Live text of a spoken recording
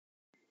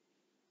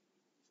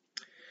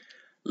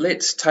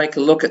Let's take a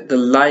look at the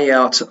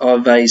layout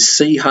of a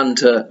sea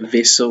hunter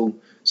vessel.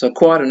 So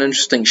quite an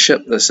interesting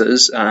ship this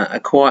is,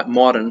 quite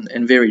modern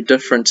and very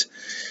different.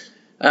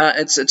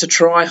 It's a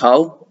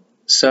tri-hull,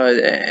 so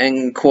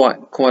and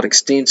quite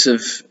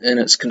extensive in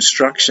its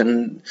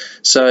construction.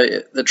 So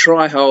the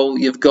tri-hull,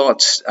 you've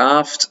got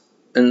aft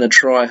in the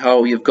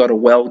tri-hull, you've got a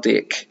well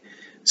deck.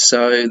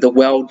 So the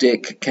well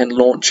deck can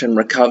launch and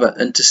recover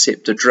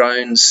interceptor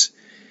drones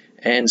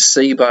and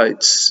sea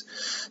boats.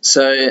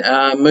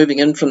 So moving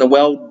in from the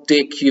well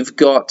deck, you've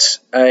got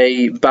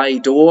a bay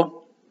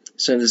door.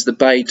 So there's the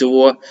bay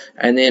door,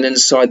 and then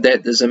inside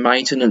that there's a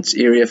maintenance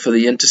area for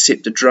the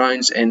interceptor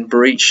drones and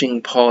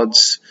breaching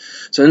pods.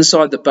 So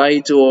inside the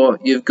bay door,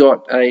 you've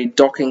got a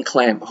docking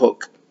clamp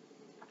hook.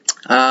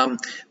 The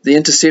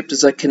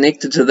interceptors are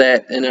connected to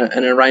that in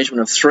an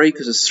arrangement of 3,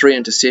 because there's 3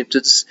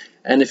 interceptors.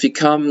 And if you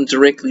come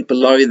directly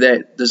below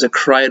that, there's a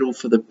cradle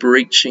for the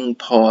breaching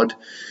pod.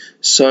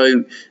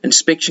 So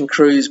inspection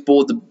crews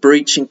board the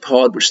breaching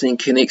pod, which then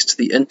connects to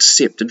the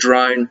interceptor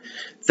drone.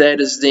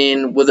 That is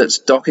then, with its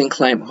docking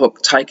clamp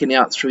hook, taken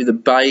out through the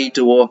bay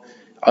door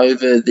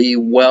over the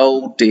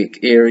well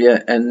deck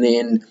area, and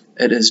then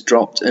it is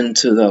dropped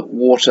into the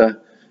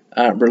water,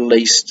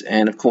 released,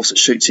 and of course it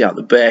shoots out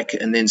the back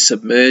and then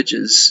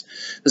submerges.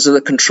 This is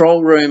the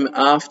control room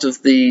aft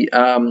of the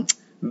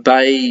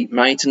bay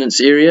maintenance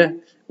area,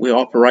 where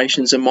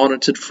operations are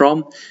monitored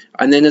from,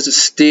 and then there's a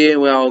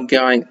stairwell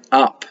going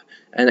up,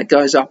 and it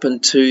goes up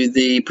into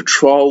the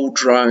patrol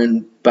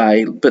drone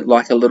bay, a bit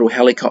like a little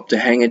helicopter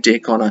hangar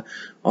deck on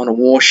a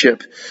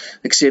warship,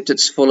 except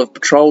it's full of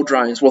patrol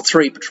drones, well,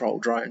 3 patrol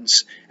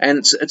drones, and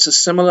it's a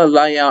similar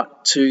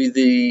layout to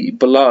the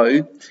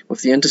below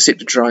with the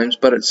interceptor drones,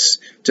 but it's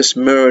just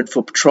mirrored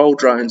for patrol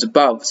drones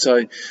above.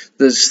 So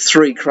there's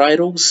 3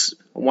 cradles,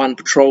 1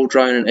 patrol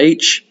drone in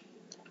each.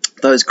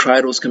 Those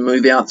cradles can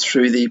move out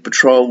through the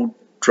patrol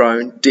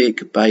drone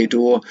deck bay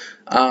door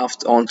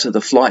aft onto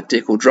the flight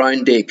deck or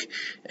drone deck,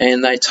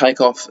 and they take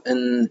off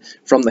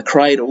from the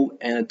cradle,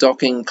 and a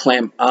docking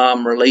clamp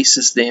arm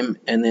releases them,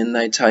 and then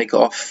they take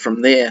off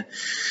from there.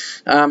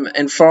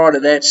 And prior to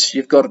that,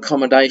 you've got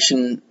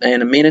accommodation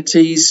and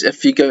amenities.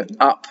 If you go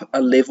up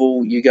a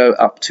level, you go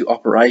up to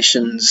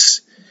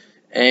operations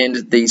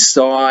and the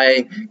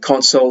SCI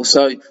console.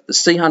 So the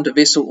Sea Hunter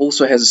vessel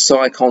also has a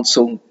SCI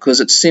console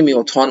because it's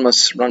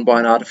semi-autonomous, run by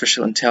an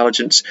artificial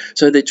intelligence.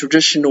 So the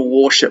traditional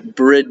warship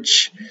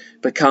bridge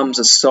becomes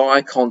a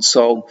SCI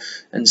console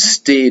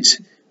instead,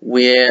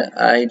 where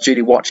a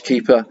duty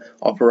watchkeeper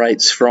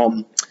operates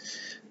from.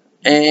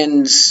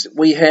 And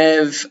we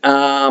have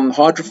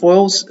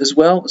hydrofoils as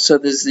well, so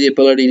there's the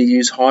ability to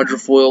use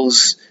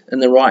hydrofoils in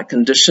the right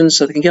conditions,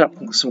 so they can get up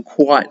some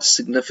quite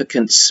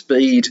significant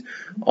speed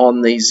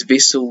on these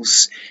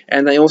vessels.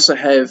 And they also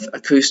have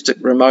acoustic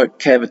remote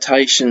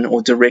cavitation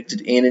or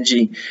directed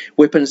energy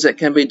weapons that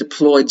can be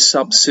deployed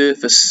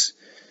subsurface,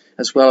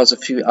 as well as a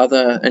few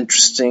other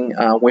interesting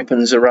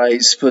weapons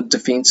arrays for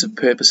defensive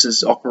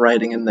purposes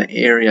operating in the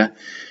area.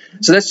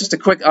 So that's just a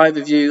quick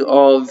overview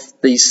of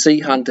the Sea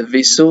Hunter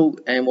vessel,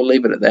 and we'll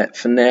leave it at that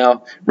for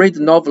now. Read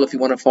the novel if you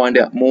want to find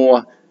out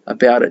more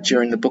about it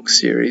during the book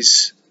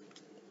series.